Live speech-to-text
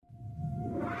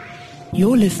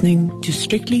You're listening to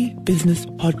Strictly Business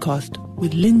Podcast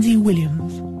with Lindsay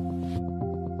Williams.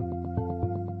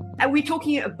 We're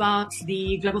talking about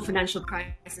the global financial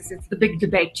crisis. It's the big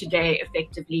debate today,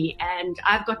 effectively. And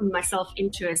I've gotten myself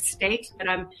into a state that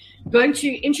I'm going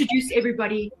to introduce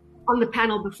everybody on the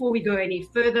panel before we go any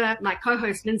further. My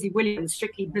co-host, Lindsay Williams,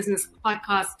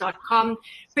 strictlybusinesspodcast.com.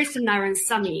 Preston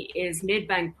Narainsamy is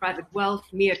Nedbank Private Wealth.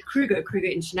 Mia Kruger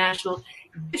International.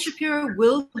 Shapiro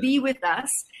will be with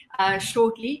us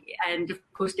shortly. And of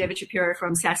course, David Shapiro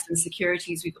from Saston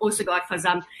Securities. We've also got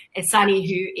Farzam Ehsani,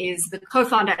 who is the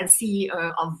co-founder and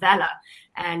CEO of Valor.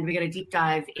 And we're going to deep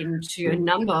dive into a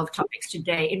number of topics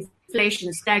today.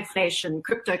 Inflation, stagflation,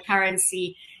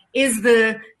 cryptocurrency. Is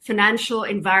the financial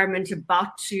environment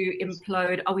about to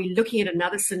implode? Are we looking at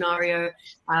another scenario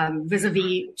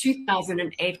vis-a-vis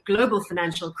 2008 global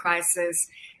financial crisis?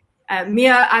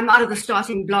 Mia, I'm out of the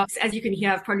starting blocks. As you can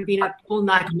hear, I've probably been up all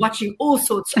night watching all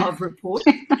sorts of reports.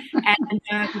 And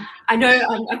I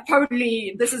know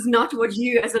probably this is not what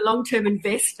you as a long-term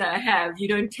investor have. You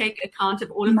don't take account of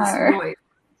all of this noise.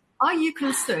 Are you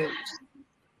concerned?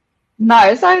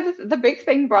 No, so the big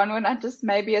thing, Bronwyn, just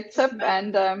maybe a tip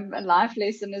and a life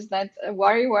lesson is that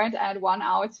worry won't add 1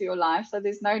 hour to your life, so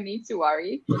there's no need to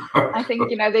worry. I think,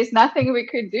 there's nothing we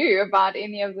could do about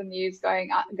any of the news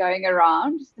going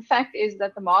around. The fact is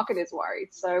that the market is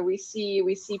worried. So we see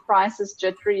prices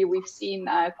jittery. We've seen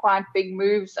quite big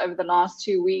moves over the last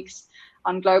 2 weeks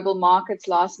on global markets,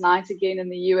 last night again in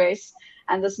the US.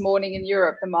 And this morning in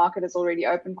Europe, the market has already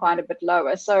opened quite a bit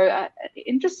lower. So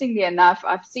interestingly enough,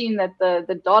 I've seen that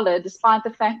the dollar, despite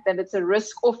the fact that it's a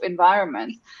risk-off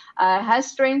environment,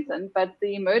 has strengthened. But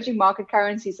the emerging market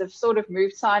currencies have sort of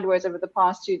moved sideways over the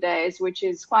past 2 days, which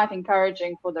is quite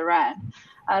encouraging for the rand.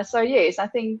 So yes, I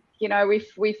think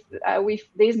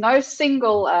there's no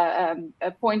single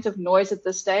point of noise at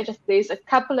this stage. There's a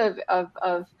couple of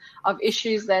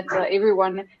issues that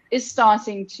everyone is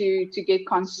starting to get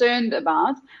concerned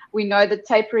about. We know that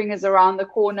tapering is around the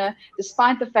corner,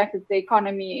 despite the fact that the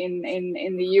economy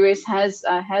in the US has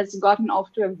gotten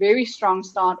off to a very strong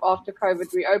start after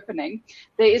COVID reopening.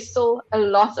 There is still a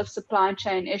lot of supply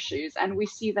chain issues, and we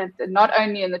see that not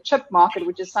only in the chip market,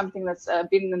 which is something that's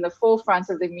been in the forefront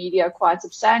of the media quite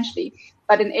substantially,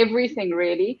 but in everything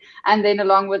really. And then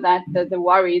along with that, the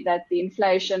worry that the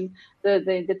inflation,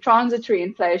 the transitory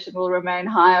inflation will remain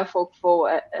higher for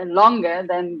longer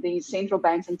than the central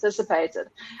banks anticipated.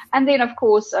 And then, of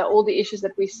course, all the issues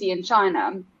that we see in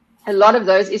China. A lot of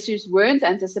those issues weren't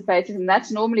anticipated, and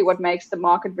that's normally what makes the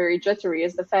market very jittery,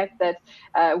 is the fact that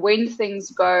when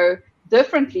things go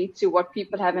differently to what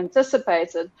people have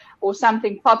anticipated, or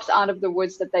something pops out of the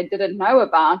woods that they didn't know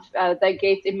about, they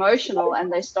get emotional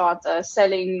and they start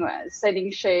selling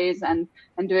shares and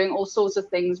doing all sorts of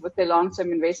things with their long-term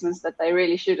investments that they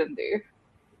really shouldn't do.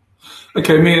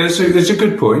 Okay, Mia, so there's a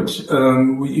good point.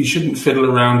 You shouldn't fiddle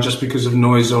around just because of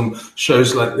noise on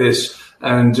shows like this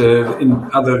and in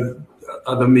other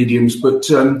mediums. But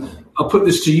I'll put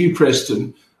this to you,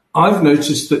 Preston. I've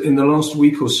noticed that in the last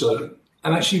week or so,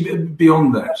 and actually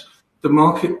beyond that, the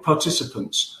market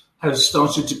participants have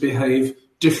started to behave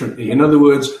differently. In other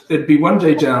words, there'd be 1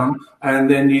 day down and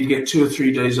then you'd get 2 or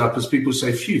 3 days up as people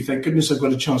say, phew, thank goodness I've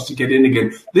got a chance to get in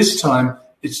again. This time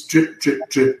it's drip, drip,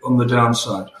 drip on the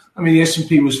downside. I mean, the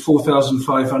S&P was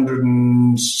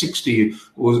 4,560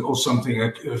 or something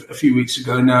a few weeks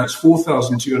ago. Now it's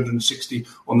 4,260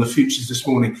 on the futures this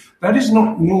morning. That is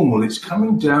not normal. It's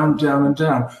coming down, down and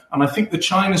down. And I think the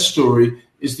China story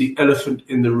is the elephant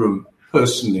in the room,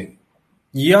 personally.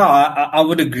 Yeah, I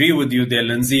would agree with you there,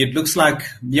 Lindsay. It looks like,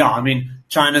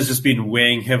 China's just been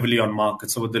weighing heavily on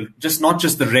markets. So with not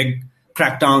just the reg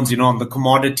crackdowns, on the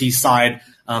commodity side,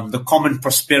 the common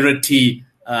prosperity,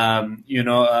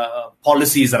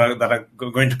 policies that are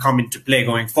going to come into play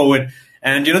going forward.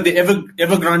 And, the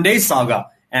Evergrande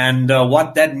saga. And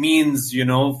what that means,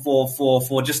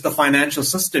 for just the financial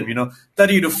system,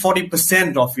 30 to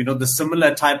 40% of, the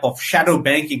similar type of shadow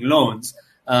banking loans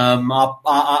are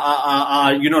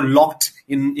locked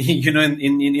in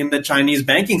the Chinese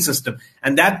banking system.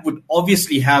 And that would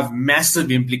obviously have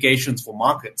massive implications for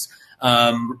markets.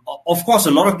 Of course,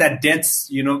 a lot of that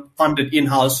debt's, funded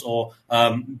in-house or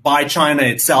by China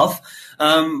itself.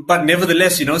 But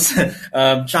nevertheless,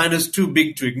 China's too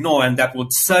big to ignore, and that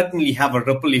would certainly have a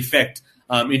ripple effect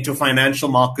into financial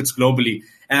markets globally.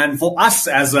 And for us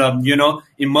as a,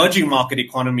 emerging market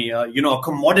economy, a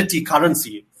commodity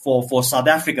currency for South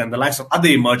Africa and the likes of other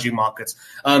emerging markets,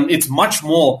 it's much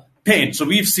more pain. So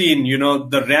we've seen,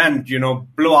 the rand,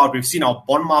 blow out. We've seen our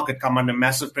bond market come under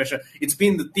massive pressure. It's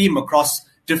been the theme across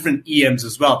different EMs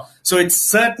as well. So it's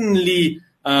certainly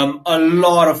a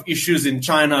lot of issues in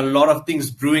China, a lot of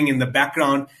things brewing in the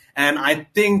background. And I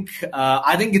think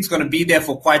it's going to be there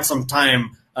for quite some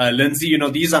time. Lindsay,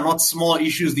 these are not small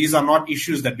issues. These are not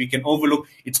issues that we can overlook.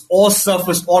 It's all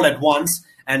surfaced all at once,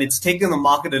 and it's taken the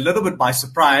market a little bit by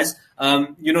surprise.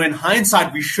 In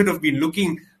hindsight, we should have been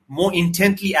looking more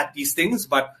intently at these things,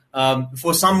 but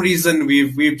for some reason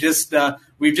we've just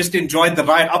enjoyed the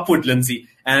ride upward, Lindsay,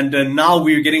 and now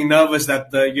we're getting nervous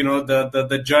that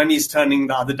the journey is turning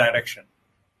the other direction.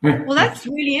 Well, that's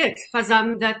really it,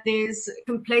 Farzam, that there's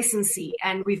complacency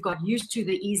and we've got used to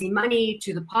the easy money,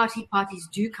 to the parties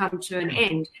do come to an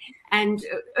end. And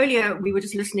earlier we were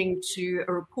just listening to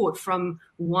a report from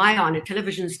Wyong, a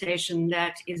television station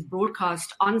that is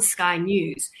broadcast on Sky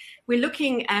News. We're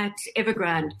looking at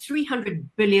Evergrande, $300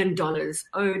 billion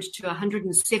owed to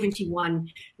 171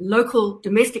 local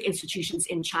domestic institutions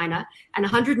in China and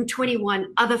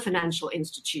 121 other financial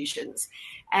institutions.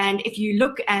 And if you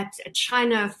look at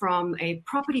China from a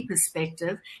property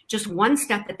perspective, just one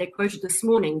stat that they quoted this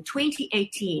morning,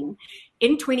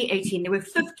 in 2018, there were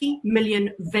 50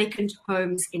 million vacant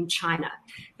homes in China.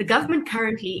 The government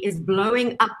currently is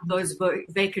blowing up those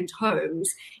vacant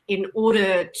homes in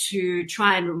order to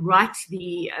try and right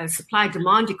the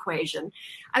supply-demand equation.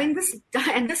 I mean, this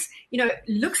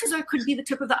looks as though it could be the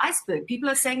tip of the iceberg. People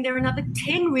are saying there are another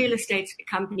 10 real estate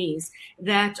companies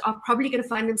that are probably going to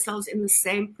find themselves in the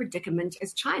same predicament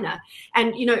as China.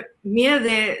 And, Mia,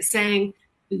 they're saying,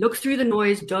 look through the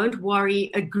noise, don't worry,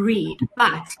 agreed.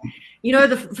 But,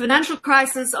 the financial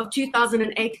crisis of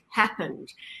 2008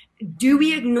 happened. Do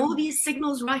we ignore these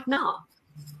signals right now?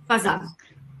 Farzam.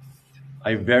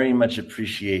 I very much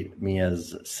appreciate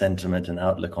Mia's sentiment and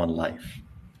outlook on life.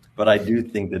 But I do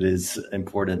think that it is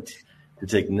important to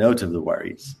take note of the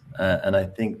worries. And I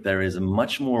think there is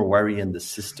much more worry in the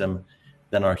system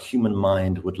than our human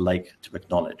mind would like to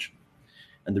acknowledge.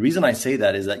 And the reason I say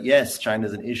that is that, yes, China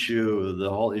is an issue. The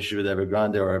whole issue with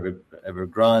Evergrande or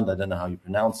Evergrande, I don't know how you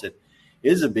pronounce it,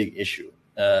 is a big issue.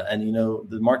 And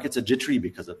the markets are jittery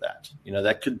because of that.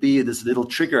 That could be this little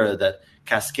trigger that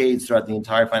cascades throughout the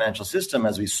entire financial system,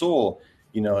 as we saw,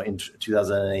 in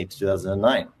 2008,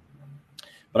 2009.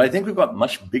 But I think we've got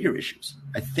much bigger issues.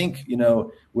 I think,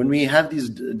 when we have these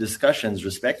discussions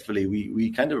respectfully,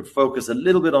 we kind of focus a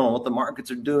little bit on what the markets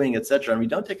are doing, et cetera, and we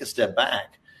don't take a step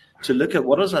back to look at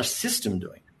what is our system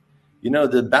doing.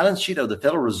 The balance sheet of the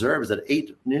Federal Reserve is at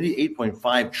nearly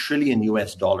 $8.5 trillion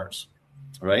US dollars,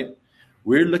 right?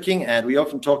 We're looking at, we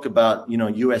often talk about,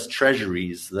 US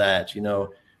treasuries that,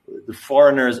 the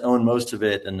foreigners own most of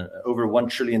it and over $1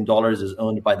 trillion is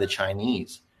owned by the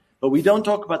Chinese. But we don't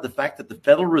talk about the fact that the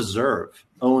Federal Reserve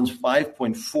owns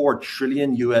 $5.4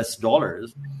 trillion US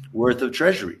dollars worth of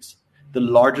treasuries, the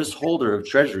largest holder of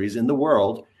treasuries in the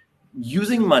world,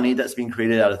 using money that's been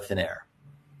created out of thin air.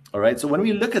 All right. So when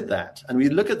we look at that and we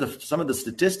look at some of the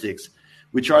statistics,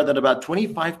 which are that about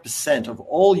 25% of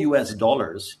all US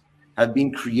dollars have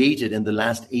been created in the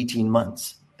last 18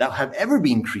 months that have ever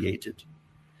been created.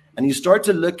 And you start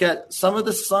to look at some of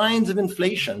the signs of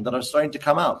inflation that are starting to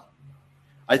come out.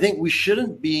 I think we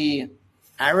shouldn't be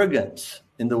arrogant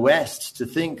in the West to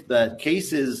think that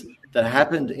cases that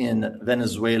happened in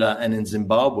Venezuela and in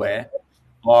Zimbabwe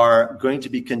are going to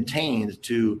be contained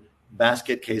to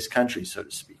basket case countries, so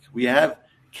to speak. We have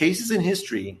cases in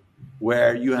history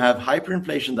where you have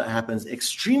hyperinflation that happens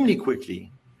extremely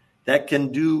quickly that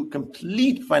can do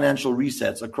complete financial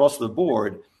resets across the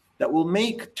board that will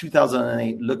make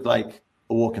 2008 look like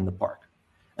a walk in the park.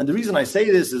 And the reason I say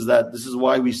this is that this is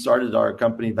why we started our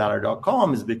company,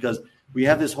 Valor.com, is because we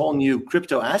have this whole new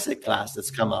crypto asset class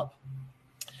that's come up.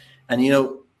 And,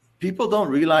 people don't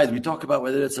realize, we talk about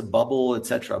whether it's a bubble, et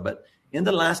cetera. But in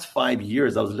the last 5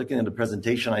 years, I was looking at a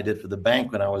presentation I did for the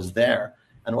bank when I was there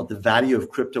and what the value of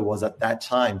crypto was at that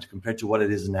time compared to what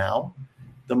it is now.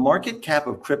 The market cap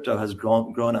of crypto has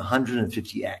grown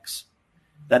 150x.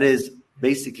 That is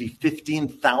basically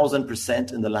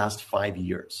 15,000% in the last 5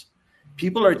 years.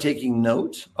 People are taking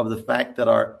note of the fact that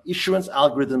our issuance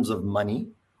algorithms of money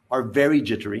are very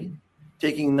jittery,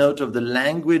 taking note of the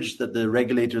language that the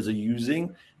regulators are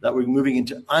using, that we're moving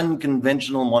into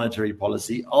unconventional monetary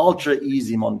policy, ultra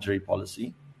easy monetary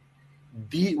policy.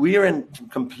 We are in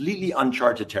completely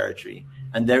uncharted territory.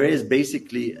 And there is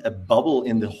basically a bubble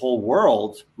in the whole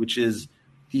world, which is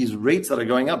these rates that are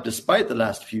going up despite the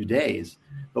last few days.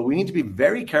 But we need to be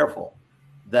very careful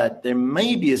that there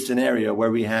may be a scenario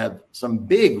where we have some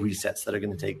big resets that are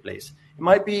going to take place. It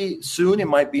might be soon, it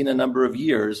might be in a number of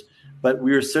years, but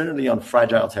we're certainly on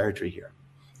fragile territory here.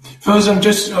 Farzam,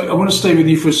 I want to stay with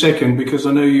you for a second because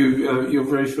I know you're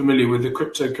very familiar with the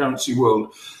cryptocurrency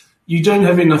world. you don't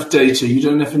have enough data, you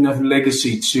don't have enough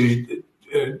legacy to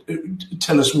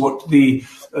tell us what the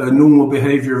normal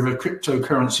behavior of a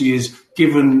cryptocurrency is,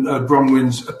 given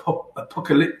Bronwyn's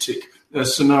apocalyptic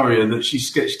scenario that she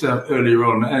sketched out earlier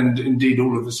on, and indeed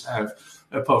all of us have,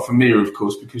 apart from Mia, of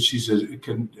course, because she's an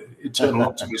eternal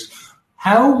optimist.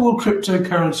 How will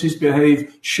cryptocurrencies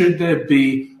behave should there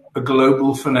be a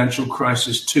global financial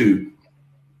crisis too?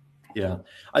 Yeah,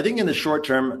 I think in the short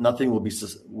term, nothing will be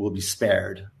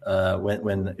spared.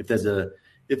 If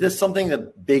there's something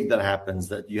that big that happens,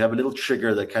 that you have a little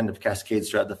trigger that kind of cascades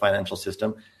throughout the financial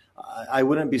system, I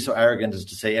wouldn't be so arrogant as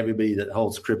to say everybody that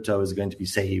holds crypto is going to be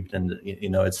saved, and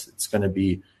it's going to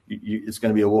be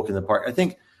a walk in the park. I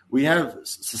think we have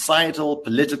societal,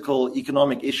 political,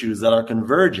 economic issues that are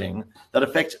converging that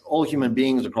affect all human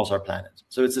beings across our planet.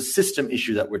 So it's a system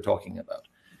issue that we're talking about.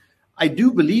 I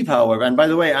do believe, however, and by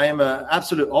the way, I am an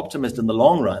absolute optimist in the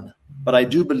long run, but I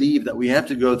do believe that we have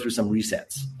to go through some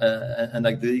resets. And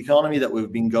like the economy that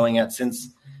we've been going at since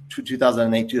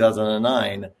 2008,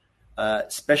 2009,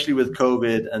 especially with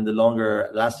COVID and the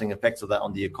longer lasting effects of that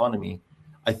on the economy,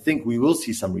 I think we will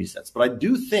see some resets. But I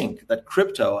do think that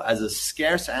crypto as a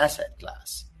scarce asset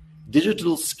class,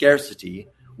 digital scarcity,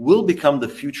 will become the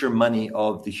future money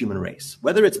of the human race.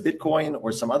 Whether it's Bitcoin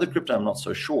or some other crypto, I'm not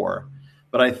so sure.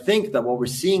 But I think that what we're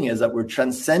seeing is that we're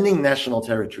transcending national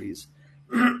territories.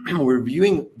 We're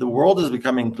viewing the world as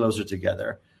becoming closer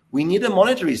together. We need a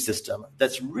monetary system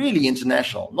that's really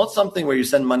international, not something where you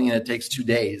send money and it takes 2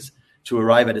 days to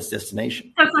arrive at its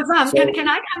destination. So, Farzam, can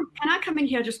I come in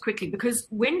here just quickly? Because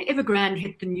when Evergrande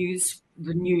hit the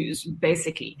news,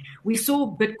 basically, we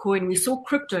saw Bitcoin, we saw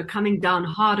crypto coming down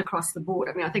hard across the board.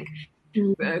 I mean, I think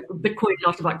Bitcoin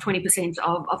lost about 20%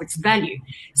 of its value.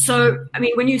 So, I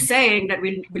mean, when you're saying that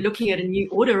we're looking at a new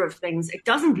order of things, it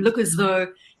doesn't look as though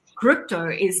crypto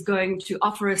is going to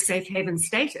offer a safe haven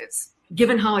status,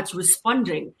 given how it's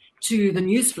responding to the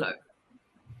news flow.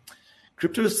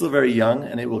 Crypto is still very young,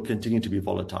 and it will continue to be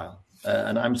volatile.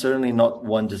 And I'm certainly not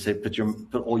one to say put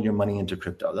all your money into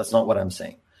crypto. That's not what I'm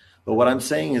saying. But what I'm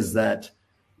saying is that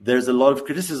there's a lot of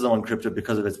criticism on crypto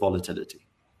because of its volatility.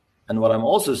 And what I'm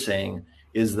also saying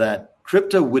is that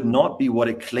crypto would not be what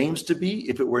it claims to be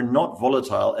if it were not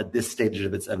volatile at this stage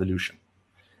of its evolution.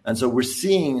 And so we're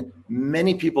seeing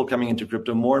many people coming into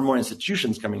crypto, more and more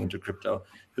institutions coming into crypto.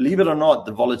 Believe it or not,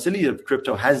 the volatility of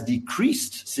crypto has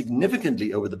decreased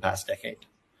significantly over the past decade.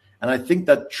 And I think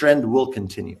that trend will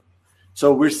continue.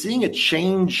 So we're seeing a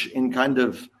change in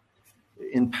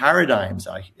paradigms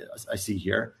I see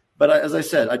here. But as I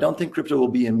said, I don't think crypto will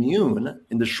be immune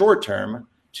in the short term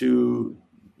to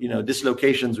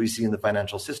dislocations we see in the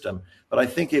financial system. But I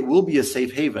think it will be a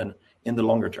safe haven in the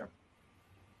longer term.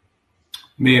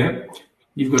 Mia,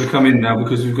 you've got to come in now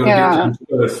because we've got to get down to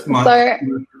earth.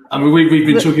 We've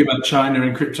been talking about China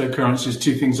and cryptocurrencies,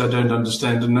 two things I don't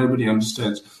understand and nobody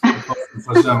understands, apart from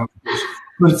Farzam, of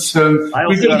course. But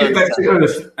we've got to get back to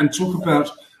earth and talk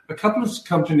about a couple of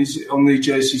companies on the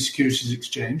JSE Securities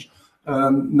Exchange,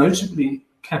 notably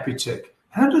Capitec.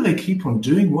 How do they keep on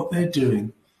doing what they're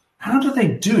doing? How do they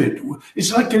do it?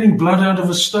 It's like getting blood out of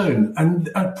a stone.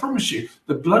 And I promise you,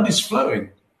 the blood is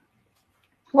flowing.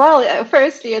 Well,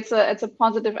 firstly, it's a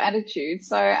positive attitude,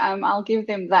 so I'll give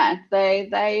them that.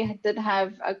 They did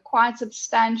have quite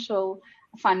substantial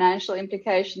financial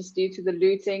implications due to the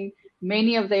looting.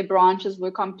 Many of their branches were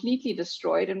completely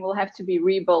destroyed and will have to be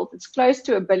rebuilt. It's close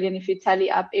to $1 billion if you tally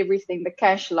up everything, the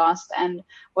cash lost and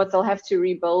what they'll have to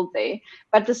rebuild there.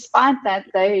 But despite that,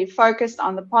 they focused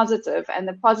on the positive, and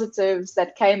the positives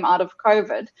that came out of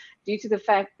COVID due to the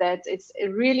fact that it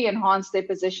really enhanced their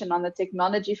position on the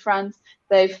technology front.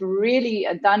 They've really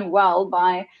done well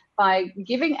by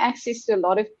giving access to a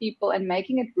lot of people and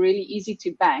making it really easy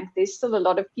to bank. There's still a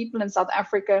lot of people in South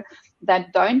Africa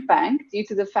that don't bank due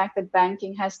to the fact that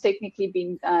banking has technically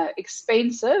been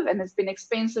expensive, and it's been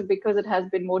expensive because it has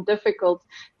been more difficult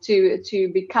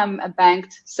to become a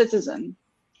banked citizen.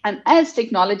 And as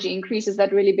technology increases,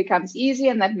 that really becomes easy,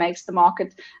 and that makes the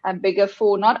market bigger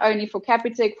for not only for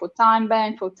Capitec, for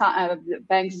TymeBank, for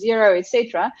Bank Zero,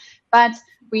 etc. But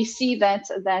we see that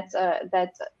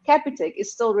Capitec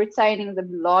is still retaining the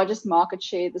largest market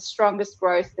share, the strongest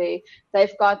growth there.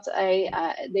 They've got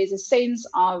there's a sense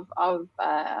of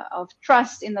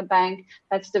trust in the bank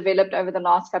that's developed over the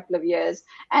last couple of years.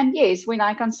 And yes, when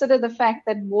I consider the fact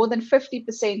that more than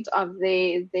 50% of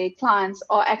their clients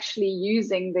are actually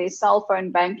using their cell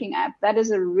phone banking app, that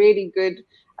is a really good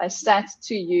stat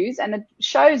to use, and it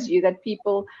shows you that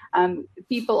people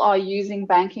are using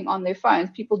banking on their phones.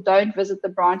 People don't visit the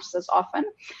branches as often.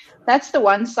 That's the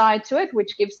one side to it,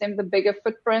 which gives them the bigger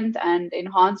footprint and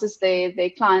enhances their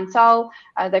clientele.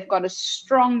 They've got a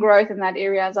strong growth in that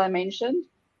area, as I mentioned.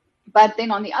 But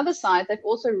then on the other side, they've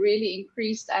also really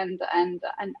increased and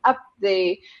upped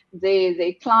their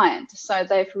client. So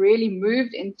they've really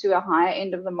moved into a higher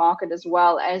end of the market as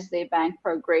well as their bank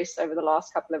progressed over the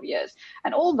last couple of years.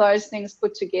 And all those things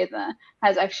put together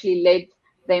has actually led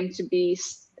them to be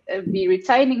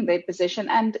retaining their position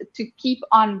and to keep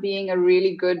on being a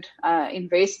really good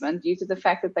investment due to the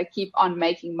fact that they keep on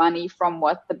making money from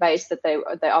the base that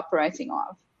they're operating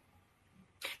off.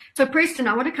 So, Preston,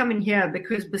 I want to come in here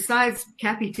because besides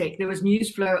Capitec, there was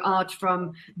news flow out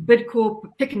from Bidcorp,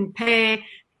 Pick n Pay,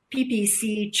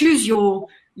 PPC. Choose your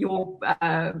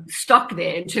stock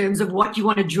there in terms of what you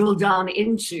want to drill down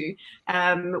into,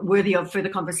 worthy of further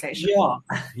conversation.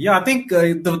 Yeah. I think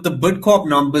the Bidcorp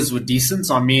numbers were decent.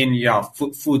 So, I mean,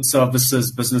 food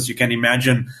services business, you can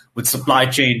imagine with supply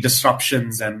chain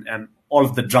disruptions and all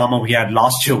of the drama we had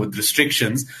last year with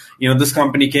restrictions, this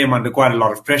company came under quite a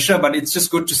lot of pressure, but it's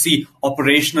just good to see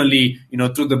operationally,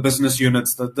 through the business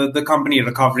units, the company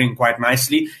recovering quite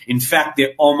nicely. In fact,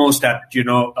 they're almost at,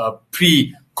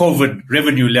 pre-COVID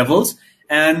revenue levels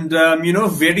and,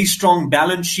 very strong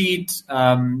balance sheet,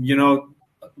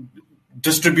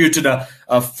 distributed a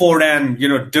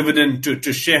R4 dividend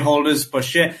to shareholders per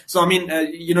share. So, I mean,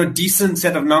 decent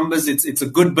set of numbers. It's a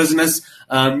good business.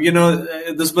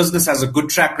 This business has a good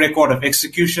track record of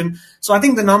execution. So I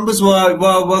think the numbers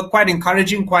were quite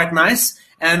encouraging, quite nice.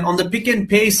 And on the Pick n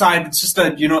Pay side, it's just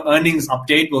a, earnings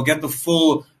update. We'll get the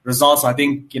full results, I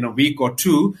think, in a week or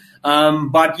two.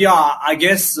 But yeah, I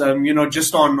guess,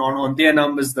 just on their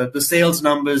numbers, the sales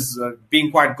numbers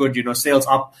being quite good, sales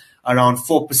up around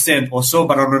 4% or so,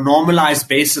 but on a normalized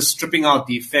basis, stripping out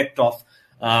the effect of,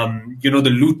 the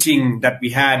looting that we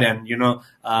had and,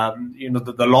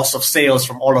 the loss of sales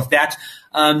from all of that,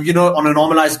 on a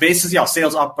normalized basis,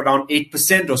 sales up around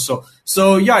 8% or so.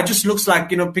 So yeah, it just looks like,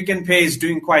 Pick n Pay is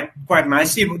doing quite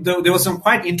nicely. There was some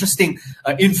quite interesting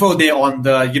info there on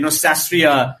the,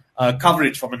 Sastria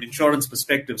coverage from an insurance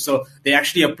perspective. So they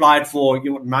actually applied for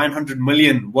 900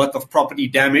 million worth of property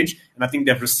damage, and I think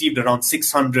they've received around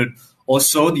 600 or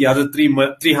so. The other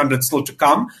 300 still to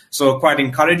come. So quite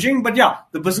encouraging. But yeah,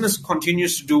 the business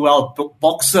continues to do well.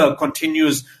 Boxer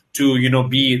continues to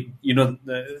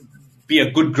be a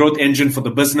good growth engine for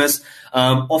the business.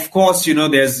 Of course,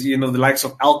 there's the likes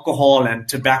of alcohol and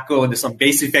tobacco, and there's some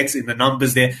base effects in the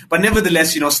numbers there. But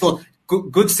nevertheless, still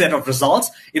good set of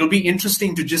results. It'll be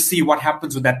interesting to just see what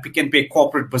happens with that Pick n Pay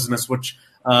corporate business, which,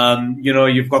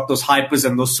 you've got those hypers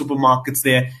and those supermarkets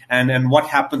there and what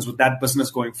happens with that business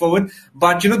going forward.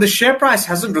 But, the share price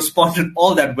hasn't responded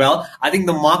all that well. I think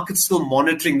the market's still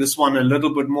monitoring this one a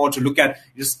little bit more to look at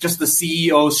just the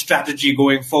CEO strategy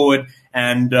going forward.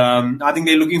 And I think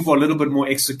they're looking for a little bit more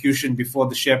execution before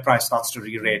the share price starts to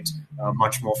re-rate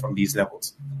much more from these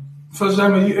levels.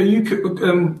 Farzam, are you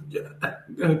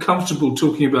comfortable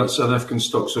talking about South African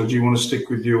stocks, or do you want to stick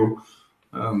with your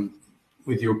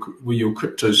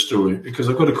crypto story? Because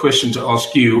I've got a question to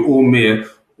ask you, or Mia,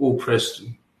 or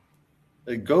Preston.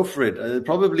 Go for it.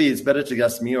 Probably it's better to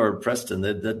ask me or Preston.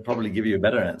 They'd probably give you a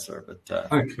better answer.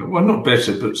 But okay, well, not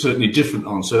better, but certainly different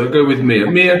answer. I'll go with Mia.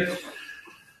 Mia,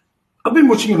 I've been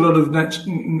watching a lot of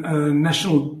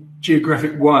National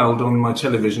Geographic Wild on my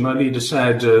television. I lead a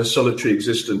sad, solitary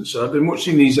existence. So I've been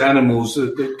watching these animals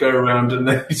that go around and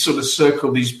they sort of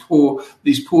circle these poor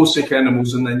sick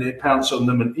animals, and then they pounce on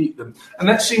them and eat them. And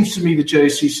that seems to me the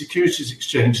JSE Securities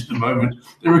Exchange at the moment.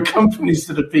 There are companies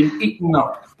that have been eaten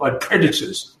up by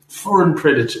predators, foreign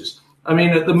predators. I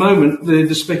mean, at the moment,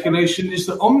 the speculation is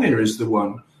that Omnia is the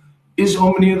one. Is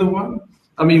Omnia the one?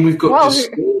 I mean, we've got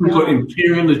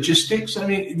Imperial Logistics. I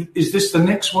mean, is this the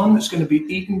next one that's going to be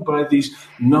eaten by these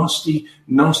nasty,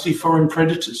 nasty foreign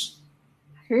predators?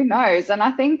 Who knows? And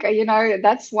I think,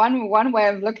 that's one way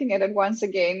of looking at it once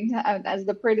again, as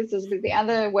the predators. But the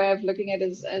other way of looking at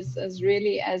it is as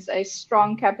really as a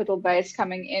strong capital base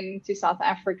coming into South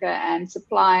Africa and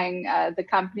supplying the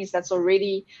companies that's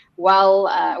already well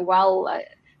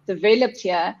developed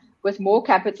here with more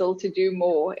capital to do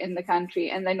more in the country.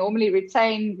 And they normally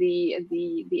retain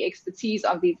the expertise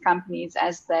of these companies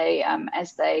as they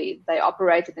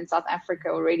operated in South Africa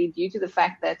already, due to the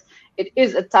fact that it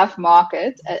is a tough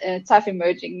market, a tough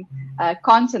emerging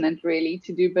continent really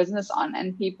to do business on.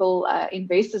 And people,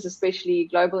 investors, especially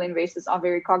global investors, are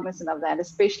very cognizant of that,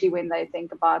 especially when they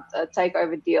think about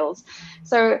takeover deals.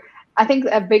 So I think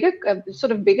a bigger in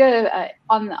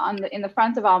the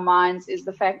front of our minds is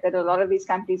the fact that a lot of these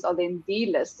companies are then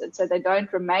delisted, so they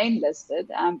don't remain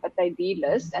listed, but they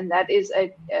delist, and that is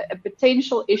a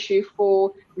potential issue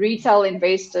for retail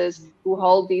investors who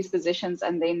hold these positions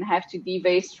and then have to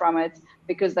divest from it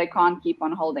because they can't keep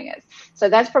on holding it. So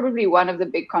that's probably one of the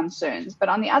big concerns. But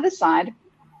on the other side,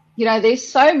 there's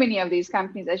so many of these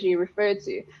companies, as you referred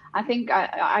to. I think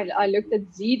I looked at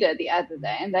Zeda the other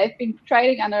day, and they've been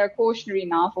trading under a cautionary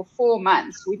now for 4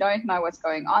 months. We don't know what's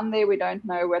going on there. We don't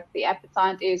know what the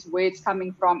appetite is, where it's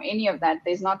coming from, any of that.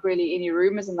 There's not really any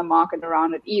rumors in the market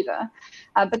around it either.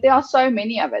 But there are so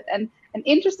many of it. And an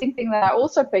interesting thing that I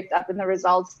also picked up in the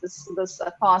results this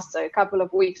past couple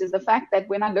of weeks is the fact that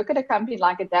when I look at a company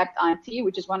like Adapt IT,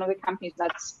 which is one of the companies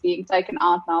that's being taken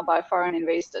out now by foreign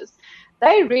investors,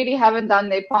 they really haven't done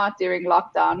their part during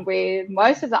lockdown, where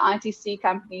most of the ITC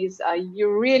companies,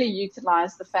 you really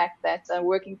utilize the fact that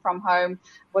working from home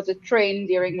was a trend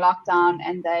during lockdown,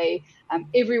 and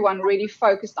everyone really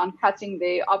focused on cutting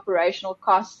their operational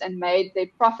costs and made their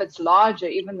profits larger,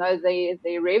 even though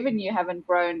their revenue haven't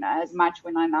grown as much.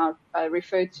 When I now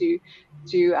refer to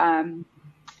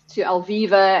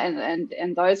Alviva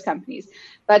and those companies.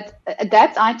 But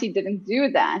Adapt IT didn't do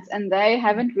that, and they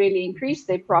haven't really increased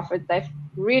their profit. They've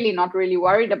really not really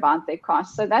worried about their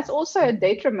costs. So that's also a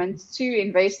detriment to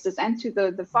investors and to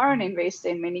the foreign investor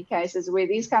in many cases, where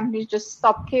these companies just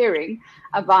stop caring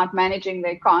about managing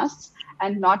their costs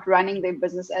and not running their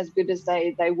business as good as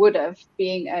they would have,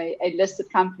 being a listed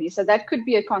company. So that could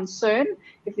be a concern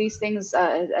if these things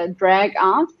drag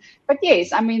out. But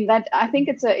yes, I mean, that I think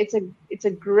it's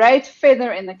a great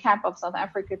feather in the cap of South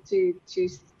Africa to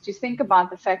think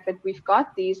about the fact that we've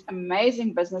got these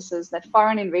amazing businesses that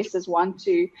foreign investors want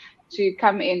to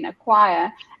come in,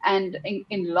 acquire, and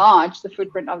enlarge the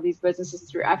footprint of these businesses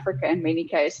through Africa in many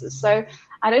cases. So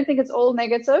I don't think it's all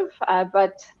negative,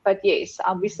 but yes,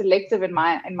 I'll be selective in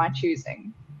my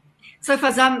choosing. So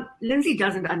Farzam, Lindsay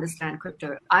doesn't understand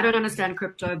crypto. I don't understand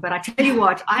crypto, but I tell you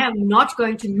what, I am not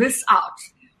going to miss out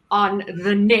on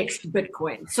the next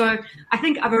Bitcoin. So I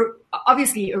think I've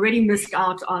obviously already missed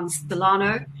out on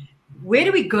Solana. Where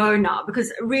do we go now?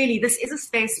 Because really, this is a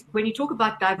space, when you talk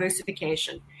about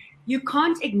diversification, you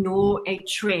can't ignore a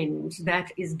trend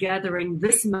that is gathering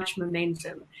this much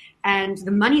momentum and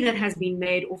the money that has been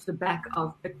made off the back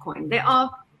of Bitcoin. There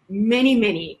are many,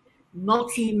 many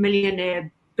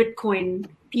multi-millionaire Bitcoin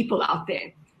people out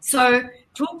there. So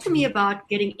talk to me about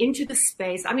getting into the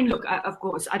space. I mean, look, of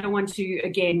course, I don't want to,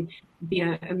 again, be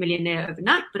a millionaire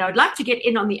overnight, but I would like to get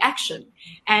in on the action.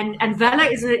 And Vala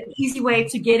is an easy way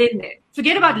to get in there.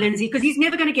 Forget about Lindsay, because he's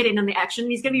never going to get in on the action.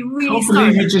 He's going to be really sorry. I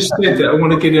can't believe you just said that. I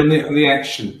want to get in on the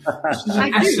action. This is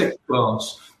an asset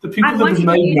class. The people that have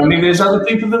made money, there's other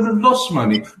people that have lost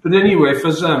money. But anyway,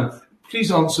 Farzam,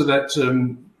 please answer that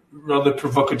rather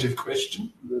provocative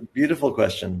question. Beautiful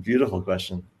question.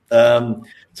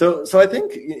 So I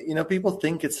think, people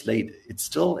think it's late. It's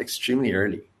still extremely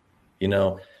early.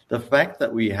 The fact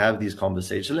that we have these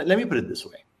conversations, let me put it this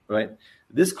way, right?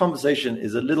 This conversation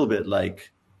is a little bit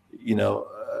like,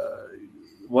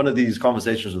 one of these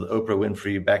conversations with Oprah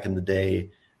Winfrey back in the day,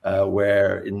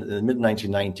 where in the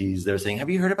mid-1990s, they were saying, have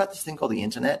you heard about this thing called the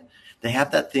internet? They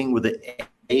have that thing with the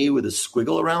A with a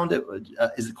squiggle around it.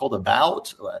 Is it called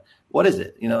about? What is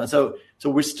it? And so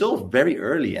we're still very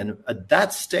early. And at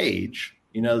that stage,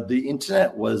 the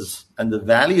internet and the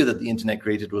value that the internet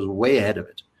created was way ahead of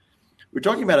it. We're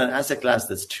talking about an asset class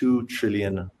that's $2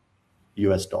 trillion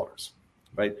US,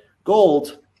 right?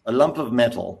 Gold, a lump of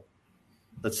metal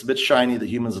that's a bit shiny that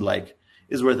humans like,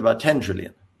 is worth about 10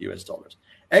 trillion US dollars.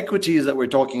 Equities that we're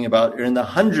talking about are in the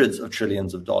hundreds of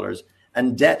trillions of dollars,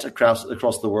 and debt across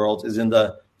the world is in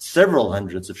the several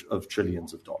hundreds of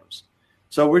trillions of dollars.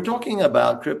 So we're talking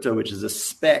about crypto, which is a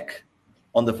speck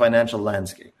on the financial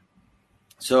landscape.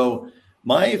 So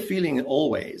my feeling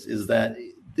always is that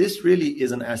this really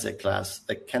is an asset class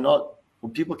that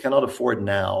people cannot afford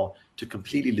now to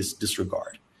completely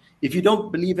disregard. If you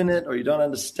don't believe in it or you don't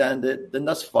understand it, then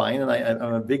that's fine. And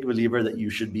I'm a big believer that you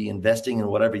should be investing in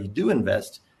whatever you do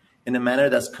invest in a manner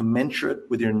that's commensurate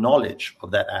with your knowledge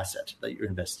of that asset that you're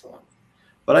investing in.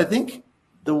 But I think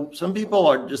some people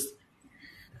are just,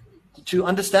 to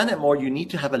understand it more, you need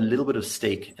to have a little bit of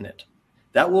stake in it.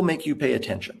 That will make you pay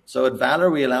attention. So at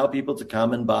Valor, we allow people to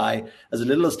come and buy as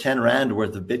little as 10 Rand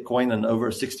worth of Bitcoin and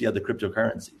over 60 other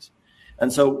cryptocurrencies.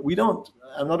 And so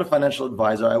I'm not a financial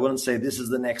advisor. I wouldn't say this is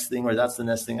the next thing or that's the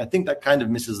next thing. I think that kind of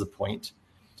misses the point.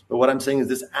 But what I'm saying is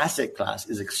this asset class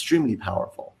is extremely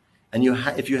powerful. And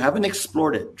if you haven't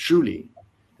explored it truly,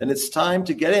 then it's time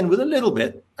to get in with a little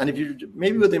bit. And if you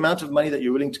maybe with the amount of money that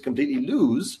you're willing to completely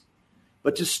lose,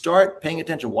 but to start paying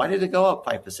attention. Why did it go up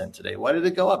 5% today? Why did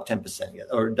it go up 10%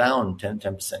 or down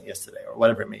 10% yesterday, or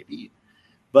whatever it may be?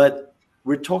 But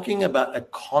we're talking about a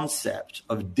concept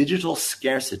of digital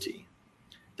scarcity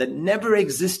that never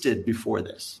existed before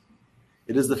this.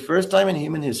 It is the first time in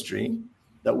human history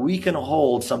that we can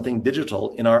hold something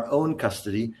digital in our own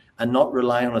custody and not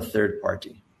rely on a third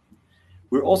party.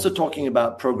 We're also talking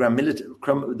about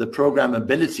the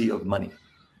programmability of money.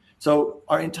 So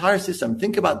our entire system,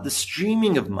 think about the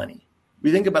streaming of money.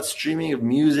 We think about streaming of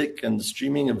music and the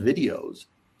streaming of videos,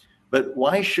 but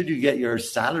why should you get your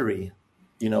salary,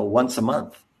 once a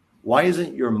month? Why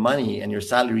isn't your money and your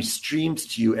salary streamed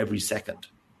to you every second?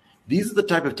 These are the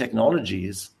type of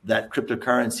technologies that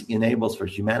cryptocurrency enables for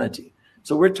humanity.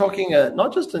 So we're talking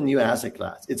not just a new asset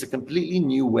class, it's a completely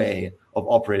new way of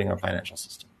operating our financial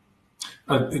system.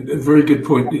 A very good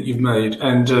point that you've made.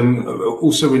 And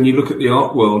also when you look at the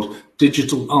art world,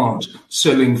 digital art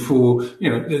selling for,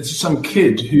 there's some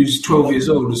kid who's 12 years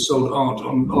old has sold art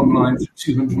online for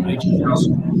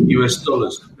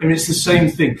 $280,000. I mean, it's the same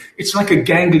thing. It's like a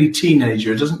gangly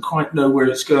teenager. It doesn't quite know where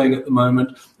it's going at the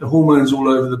moment. The hormones all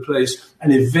over the place.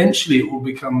 And eventually it will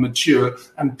become mature.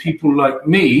 And people like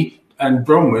me and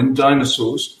Bronwyn,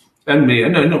 dinosaurs, and Mia,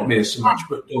 no, not Mia so much,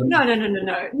 but no.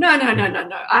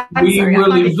 We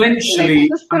will eventually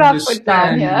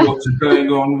understand what's going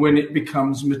on when it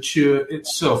becomes mature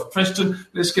itself. Preston,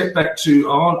 let's get back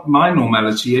to my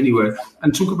normality anyway,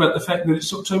 and talk about the fact that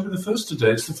it's October the 1st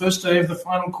today. It's the first day of the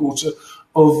final quarter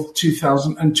of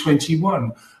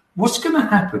 2021. What's going to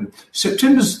happen?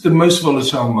 September's the most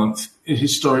volatile month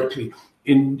historically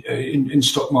in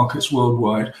stock markets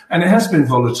worldwide, and it has been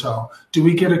volatile. Do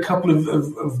we get a couple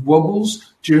of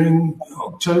wobbles during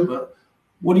October?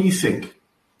 What do you think?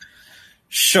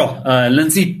 Sure.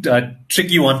 Lindsay,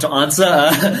 tricky one to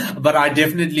answer, but I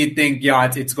definitely think,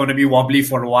 it's going to be wobbly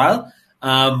for a while.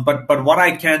 But what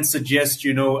I can suggest,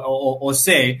 or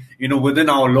say, within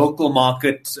our local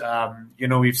market,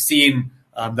 we've seen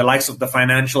the likes of the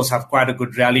financials have quite a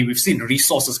good rally. We've seen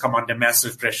resources come under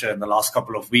massive pressure in the last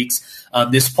couple of weeks.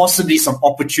 There's possibly some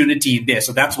opportunity in there.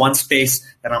 So that's one space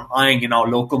that I'm eyeing in our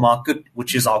local market,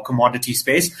 which is our commodity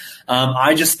space.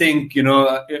 I just think,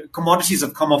 commodities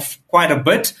have come off quite a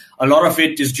bit. A lot of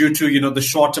it is due to, the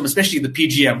short term, especially the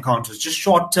PGM counters, just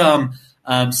short term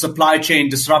supply chain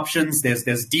disruptions. There's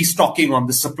destocking on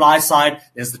the supply side.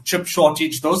 There's the chip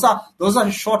shortage. Those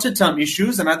are shorter term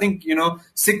issues. And I think,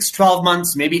 6, 12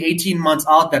 months, maybe 18 months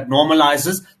out, that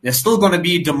normalizes. There's still going to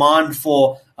be demand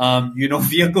for,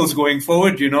 vehicles going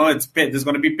forward. There's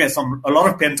going to be a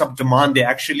lot of pent up demand there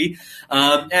actually.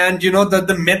 And,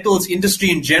 the metals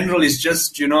industry in general is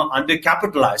just,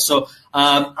 undercapitalized. So,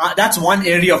 that's one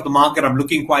area of the market I'm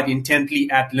looking quite intently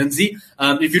at, Lindsay.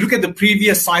 If you look at the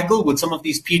previous cycle with some of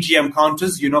these PGM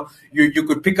counters, you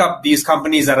could pick up these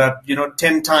companies that are,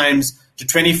 10 times to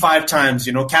 25 times,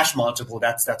 cash multiple.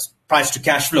 That's price to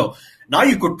cash flow. Now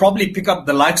you could probably pick up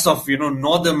the likes of,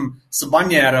 Northern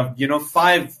Sibanye at a,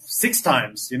 5, 6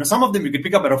 times. Some of them you could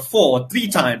pick up at a 4 or 3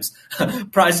 times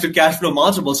price to cash flow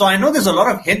multiple. So I know there's a lot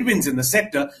of headwinds in the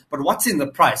sector, but what's in the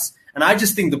price? And I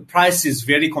just think the price is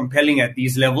very compelling at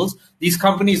these levels. These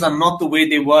companies are not the way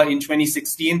they were in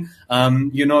 2016.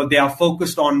 They are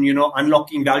focused on,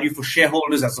 unlocking value for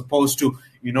shareholders as opposed to,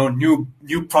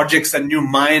 new projects and new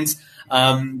mines.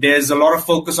 There's a lot of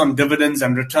focus on dividends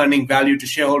and returning value to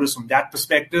shareholders from that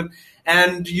perspective.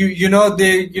 And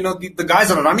the guys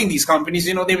that are running these companies,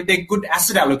 they're good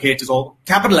asset allocators or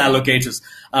capital allocators.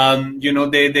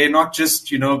 They're not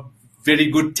just,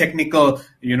 very good technical,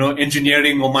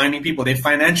 engineering or mining people. They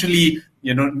financially,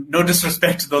 no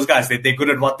disrespect to those guys. They're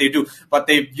good at what they do, but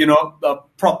they,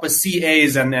 proper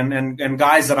CAs and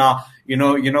guys that are,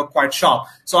 quite sharp.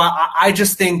 So I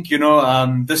just think,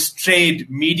 this trade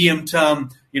medium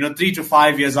term, 3 to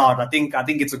 5 years out, I think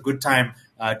it's a good time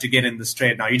to get in this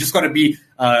trade now. You just got to be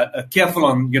careful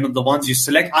on, the ones you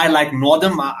select. I like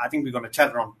Northern. I think we're going to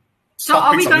chat around. So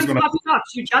are we going to hot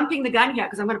stocks? You're jumping the gun here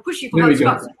because I'm going to push you for hot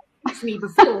stocks. Me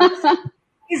before.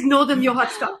 Is Northern your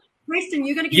hot stock? Preston,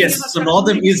 you're going to give me a hot stock. Yes, so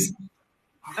Northern is...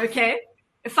 Okay.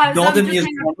 If I'm just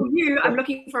hanging out with you, I'm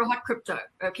looking for a hot crypto.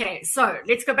 Okay, so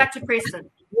let's go back to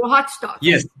Preston. Your hot stock.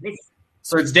 Yes.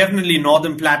 So it's definitely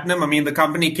Northern Platinum. I mean, the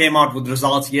company came out with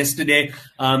results yesterday.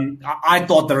 I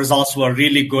thought the results were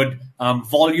really good.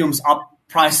 Volumes up.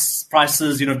 Prices,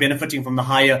 benefiting from the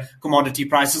higher commodity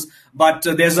prices. But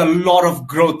there's a lot of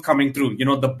growth coming through.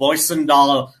 The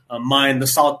Boysendal mine, the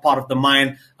south part of the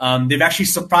mine, they've actually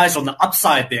surprised on the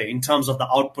upside there in terms of the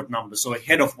output numbers. So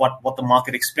ahead of what the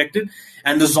market expected.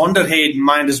 And the Zonderheide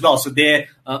mine as well. So there,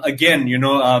 again,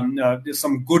 there's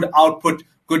some good output,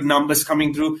 good numbers coming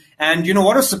through. And,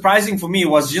 what was surprising for me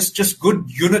was just good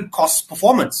unit cost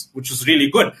performance, which was really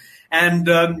good. And,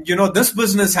 this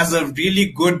business has a really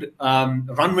good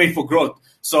runway for growth.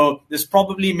 So there's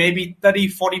probably maybe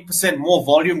 30-40% more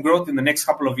volume growth in the next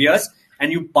couple of years.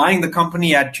 And you're buying the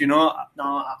company at, now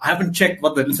I haven't checked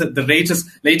what the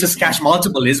latest cash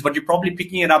multiple is, but you're probably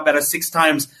picking it up at a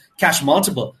 6x cash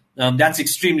multiple. That's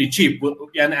extremely cheap.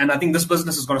 And I think this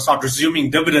business is going to start resuming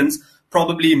dividends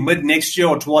probably mid next year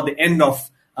or toward the end of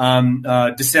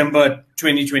December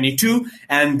 2022.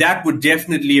 And that would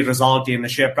definitely result in a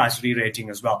share price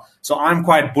re-rating as well. So I'm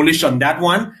quite bullish on that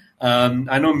one.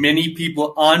 I know many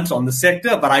people aren't on the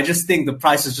sector, but I just think the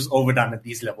price is just overdone at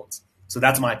these levels. So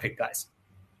that's my pick, guys.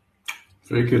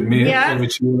 Very good. Mia, over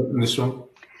to you on this one.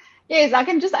 Yes, I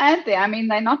can just add there. I mean,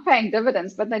 they're not paying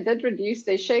dividends, but they did reduce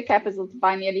their share capital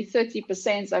by nearly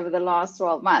 30% over the last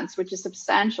 12 months, which is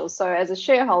substantial. So as a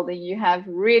shareholder, you have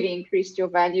really increased your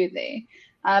value there.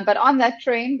 But on that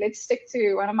trend, let's stick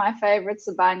to one of my favorites,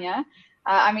 Sibanye.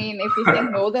 I mean, if you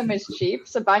think Northam is cheap,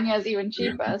 Sibanye is even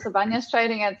cheaper. Sibanye is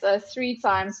trading at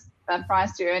 3x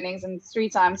price to earnings and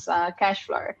 3x cash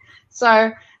flow.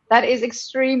 So that is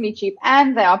extremely cheap,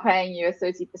 and they are paying you a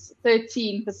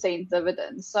 13%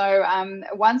 dividend. So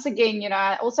once again,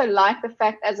 I also like the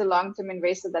fact as a long-term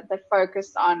investor that they're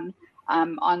focused on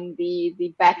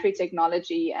the battery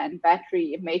technology and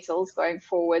battery metals going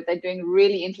forward. They're doing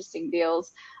really interesting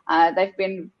deals. They've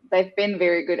been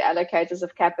very good allocators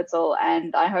of capital,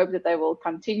 and I hope that they will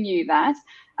continue that.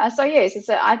 So yes,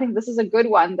 I think this is a good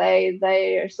one.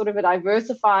 They are sort of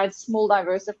a small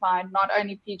diversified, not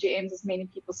only PGMs as many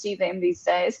people see them these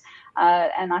days.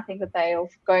 And I think that they,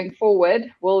 going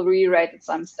forward, will re-rate at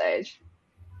some stage.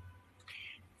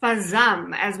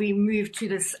 Farzam, as we move to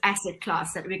this asset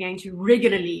class that we're going to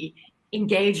regularly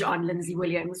engage on, Lindsay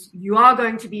Williams, you are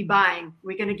going to be buying.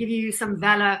 We're going to give you some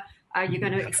valor. You're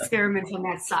going to experiment on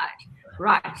that side.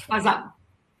 Right, Farzam.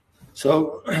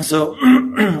 So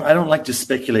I don't like to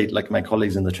speculate like my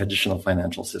colleagues in the traditional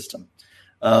financial system.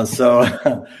 So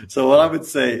what I would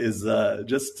say is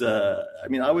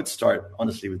I would start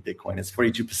honestly with Bitcoin. It's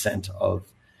 42%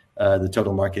 of the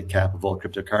total market cap of all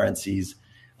cryptocurrencies.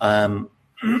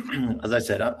 As I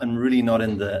said, I'm really not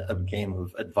in the game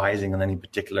of advising on any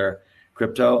particular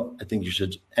crypto. I think you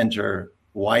should enter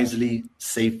wisely,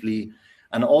 safely.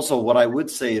 And also what I would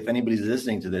say, if anybody's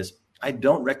listening to this, I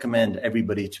don't recommend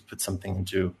everybody to put something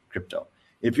into crypto.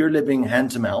 If you're living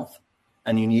hand to mouth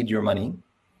and you need your money,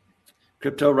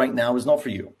 crypto right now is not for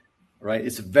you, right?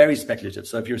 It's very speculative.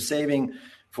 So if you're saving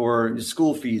for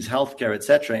school fees, healthcare,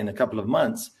 etc., in a couple of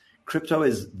months, crypto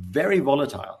is very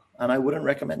volatile, and I wouldn't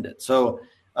recommend it. So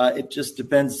it just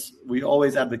depends. We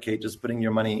always advocate just putting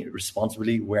your money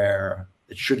responsibly where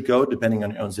it should go, depending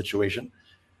on your own situation.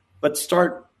 But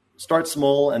start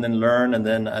small and then learn, and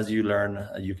then as you learn,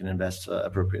 you can invest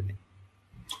appropriately.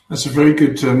 That's a very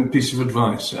good piece of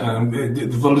advice. The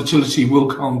volatility will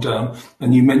calm down,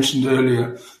 and you mentioned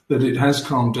earlier that it has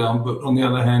calmed down, but on the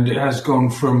other hand, it has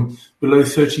gone from below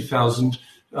 30,000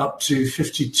 up to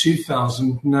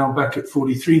 52,000, now back at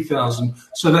 43,000.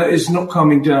 So that is not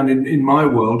calming down in my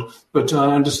world, but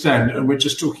I understand, and we're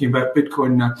just talking about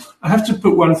Bitcoin now. I have to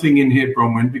put one thing in here,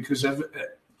 Bronwyn, because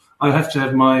I have to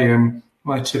have my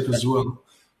tip as well.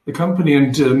 The company,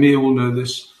 and Mia will know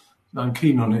this, I'm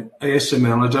keen on it,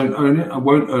 ASML, I don't own it, I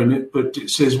won't own it, but it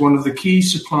says one of the key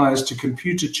suppliers to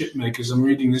computer chip makers, I'm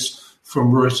reading this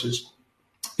from Reuters,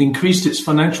 increased its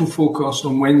financial forecast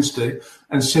on Wednesday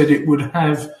and said it would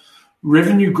have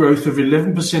revenue growth of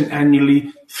 11%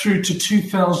 annually through to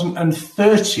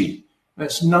 2030.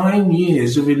 That's 9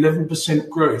 years of 11%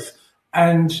 growth.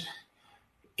 And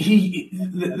he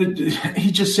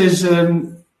just says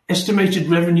estimated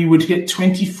revenue would hit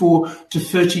 24 to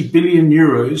 30 billion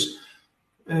euros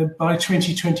by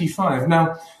 2025.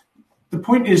 Now, the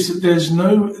point is that there's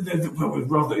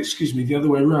the other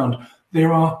way around.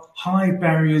 There are high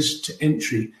barriers to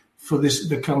entry for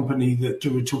the company that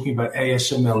we're talking about,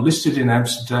 ASML, listed in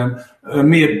Amsterdam.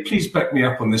 Mia, please back me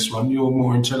up on this one. You're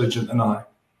more intelligent than I.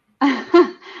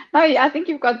 No, I think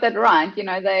you've got that right.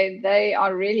 They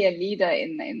are really a leader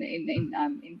in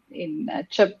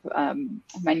chip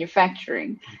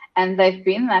manufacturing, and they've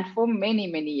been that for many,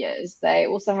 many years. They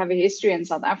also have a history in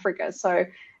South Africa, so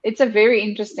it's a very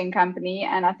interesting company,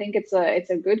 and I think it's a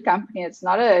good company. It's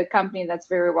not a company that's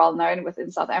very well known within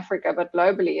South Africa, but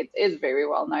globally it is very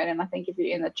well known. And I think if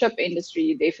you're in the chip industry,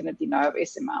 you definitely know of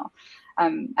ASML.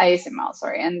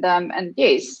 Sorry, and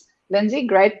yes, Lindsay,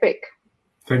 great pick.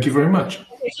 Thank you very much.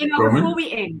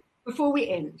 Before we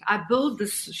end, I build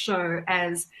this show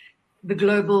as the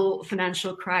global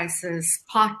financial crisis,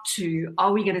 part 2.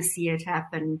 Are we going to see it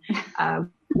happen?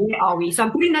 Where are we? So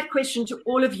I'm putting that question to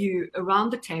all of you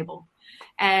around the table.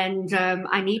 And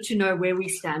I need to know where we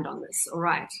stand on this. All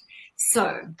right.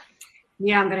 So,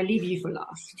 yeah, I'm going to leave you for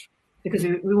last because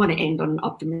we want to end on an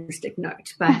optimistic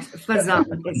note. But Farzam,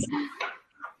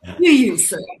 you,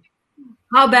 sir.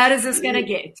 How bad is this going to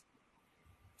get?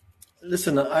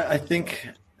 Listen, I think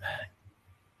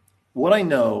what I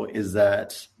know is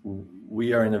that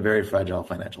we are in a very fragile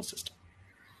financial system.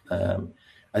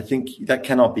 I think that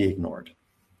cannot be ignored,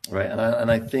 right?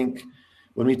 And I think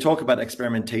when we talk about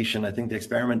experimentation, I think the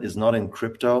experiment is not in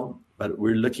crypto, but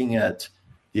we're looking at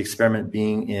the experiment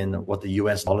being in what the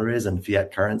US dollar is and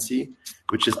fiat currency,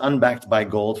 which is unbacked by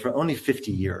gold for only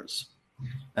 50 years.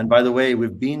 And by the way,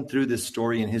 we've been through this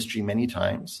story in history many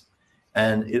times,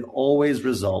 and it always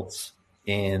results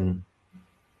in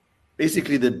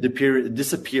basically the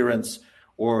disappearance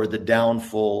or the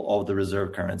downfall of the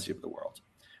reserve currency of the world.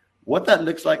 What that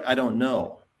looks like, I don't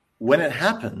know. When it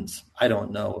happens, I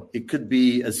don't know. It could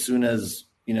be as soon as,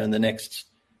 in the next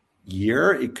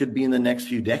year. It could be in the next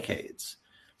few decades.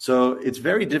 So it's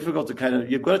very difficult to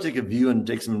you've got to take a view and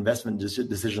take some investment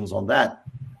decisions on that.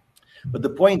 But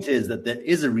the point is that there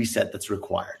is a reset that's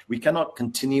required. We cannot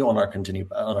continue on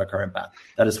our current path.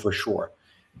 That is for sure.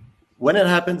 When it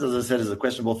happens, as I said, is a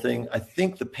questionable thing. I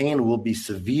think the pain will be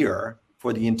severe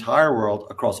for the entire world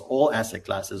across all asset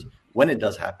classes when it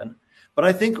does happen. But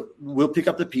I think we'll pick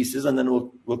up the pieces and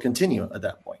then we'll continue at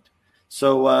that point.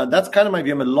 So that's kind of my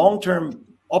view. I'm a long-term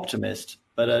optimist,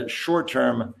 but a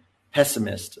short-term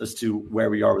pessimist as to where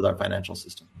we are with our financial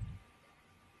system.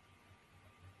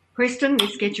 Preston,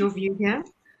 let's get your view here.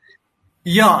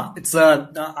 Yeah,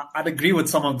 I'd agree with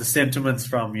some of the sentiments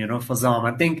from, Farzam.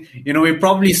 I think, we're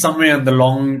probably somewhere on the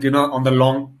on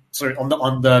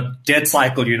the debt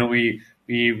cycle, we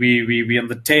on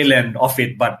the tail end of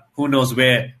it, but who knows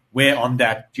where on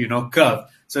that, curve.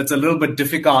 So it's a little bit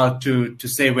difficult to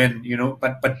say when,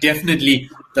 but definitely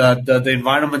the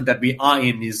environment that we are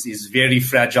in is very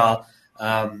fragile.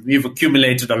 We've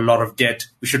accumulated a lot of debt.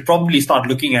 We should probably start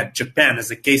looking at Japan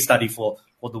as a case study for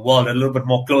the world a little bit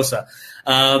more closer.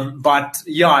 But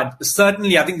yeah,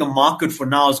 certainly I think the market for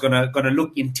now is gonna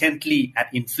look intently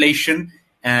at inflation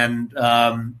and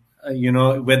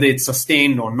whether it's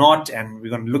sustained or not, and we're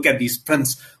going to look at these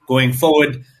prints going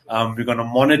forward. We're going to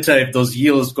monitor if those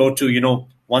yields go to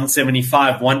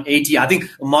 175, 180. I think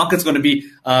the market's going to be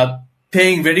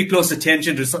paying very close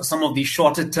attention to some of these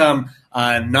shorter term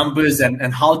numbers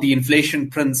and how the inflation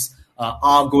prints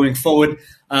are going forward.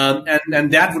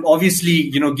 And that would obviously,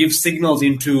 give signals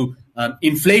into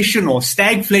inflation or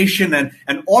stagflation,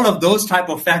 and all of those type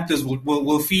of factors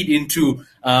will feed into,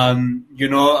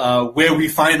 where we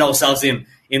find ourselves in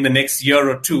the next year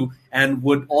or two, and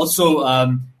would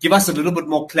also give us a little bit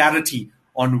more clarity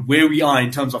on where we are in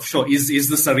terms of, is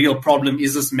this a real problem?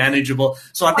 Is this manageable?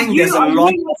 So I think there's a lot.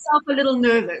 Are you yourself a little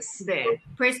nervous there,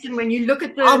 Preston, when you look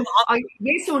at the,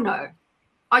 yes or no?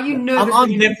 Are you nervous?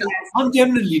 I'm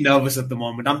definitely nervous at the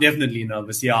moment. I'm definitely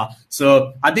nervous. Yeah.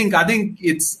 So I think I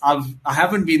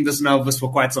haven't been this nervous for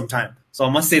quite some time. So I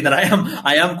must say that I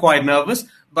am quite nervous,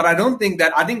 but I don't think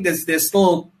that, I think there's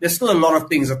still a lot of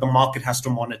things that the market has to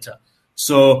monitor.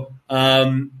 So,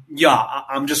 I'm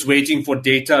just waiting for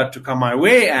data to come my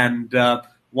way. And,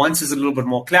 once there's a little bit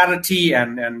more clarity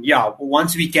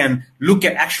once we can look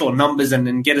at actual numbers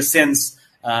and get a sense,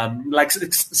 like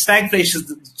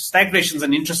stagflation is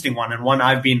an interesting one, and one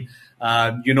I've been,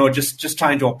 just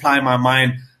trying to apply my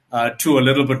mind to a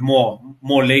little bit more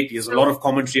lately. There's a lot of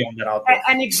commentary on that out there.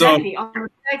 And exactly, on the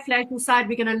stagflation side,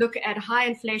 we're going to look at high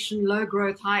inflation, low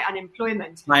growth, high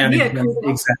unemployment.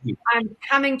 Exactly. I'm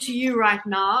coming to you right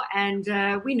now, and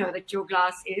we know that your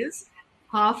glass is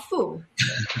half full.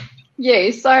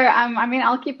 Yeah, so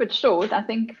I'll keep it short. I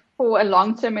think for a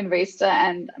long-term investor,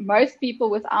 and most people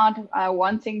without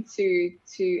wanting to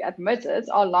admit it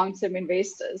are long-term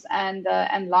investors, and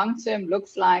long-term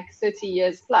looks like 30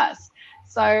 years plus.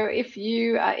 So if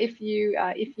you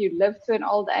live to an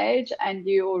old age and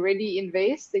you already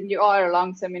invest, then you are a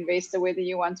long-term investor, whether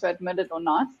you want to admit it or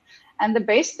not. And the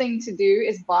best thing to do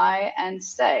is buy and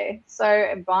stay.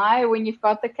 So buy when you've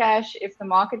got the cash. If the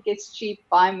market gets cheap,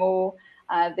 buy more.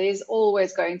 There's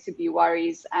always going to be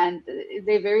worries, and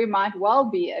there very might well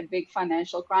be a big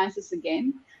financial crisis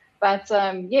again. But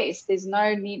yes, there's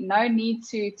no need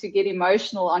to get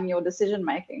emotional on your decision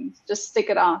making. Just stick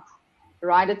it out,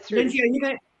 ride it through.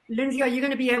 Lindsay, are you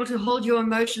going to be able to hold your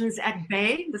emotions at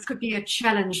bay? This could be a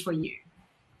challenge for you.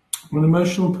 I'm an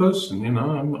emotional person,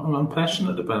 I'm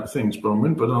passionate about things,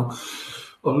 Bronwyn, but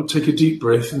I'll take a deep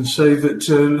breath and say that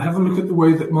have a look at the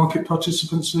way that market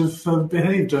participants have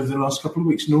behaved over the last couple of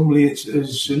weeks. Normally, it's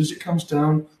as soon as it comes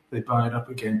down, they buy it up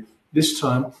again. This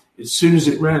time, as soon as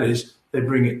it rallies, they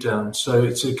bring it down. So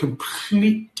it's a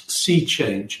complete sea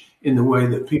change in the way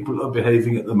that people are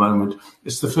behaving at the moment.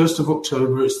 It's the 1st of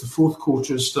October. It's the fourth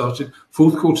quarter has started.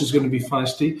 Fourth quarter is going to be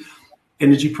feisty.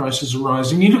 Energy prices are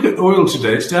rising. You look at oil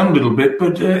today, it's down a little bit,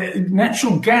 but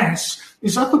natural gas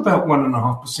is up about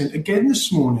 1.5% again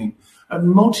this morning. At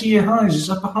multi-year highs, it's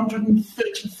up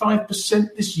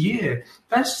 135% this year.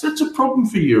 That's a problem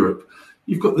for Europe.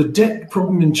 You've got the debt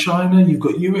problem in China. You've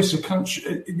got US, a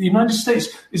country. The United States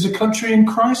is a country in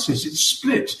crisis. It's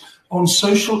split on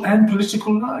social and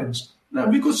political lines. Now,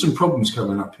 we've got some problems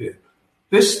coming up here.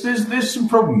 There's some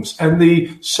problems, and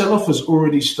the sell-off has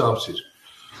already started.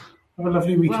 Have a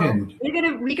lovely weekend.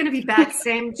 Well, we're gonna be back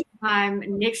same time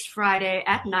next Friday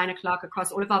at 9:00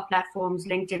 across all of our platforms,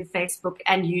 LinkedIn, Facebook,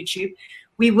 and YouTube.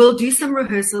 We will do some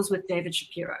rehearsals with David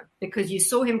Shapiro because you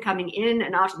saw him coming in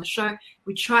and out of the show.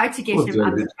 We tried to get him up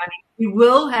and running. We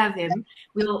will have him.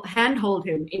 We'll handhold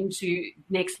him into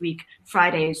next week,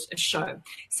 Friday's show.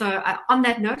 So on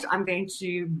that note, I'm going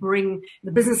to bring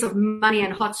the business of money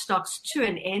and hot stocks to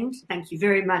an end. Thank you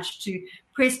very much to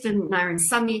Preston,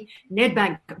 Narainsamy,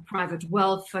 Nedbank Private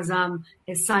Wealth, Farzam,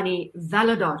 Ehsani,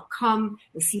 Valor.com,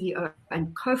 the CEO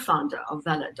and co-founder of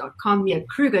Valor.com, Mia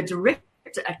Kruger, Director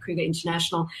at Kruger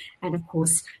International, and of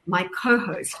course, my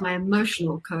co-host, my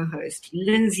emotional co-host,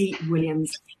 Lindsay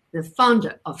Williams, the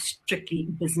founder of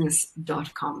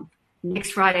StrictlyBusiness.com.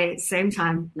 Next Friday, same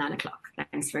time, 9:00.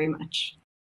 Thanks very much.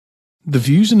 The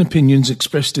views and opinions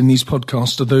expressed in these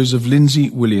podcasts are those of Lindsay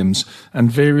Williams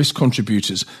and various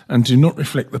contributors and do not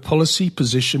reflect the policy,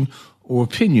 position, or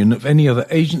opinion of any other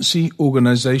agency,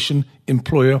 organisation,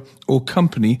 employer, or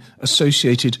company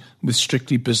associated with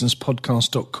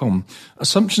StrictlyBusinessPodcast.com.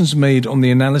 Assumptions made on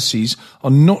the analyses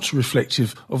are not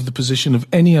reflective of the position of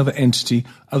any other entity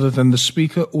other than the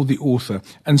speaker or the author.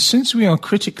 And since we are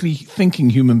critically thinking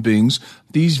human beings,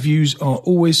 these views are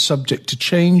always subject to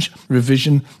change,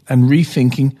 revision, and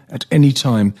rethinking at any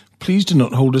time. Please do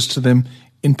not hold us to them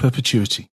in perpetuity.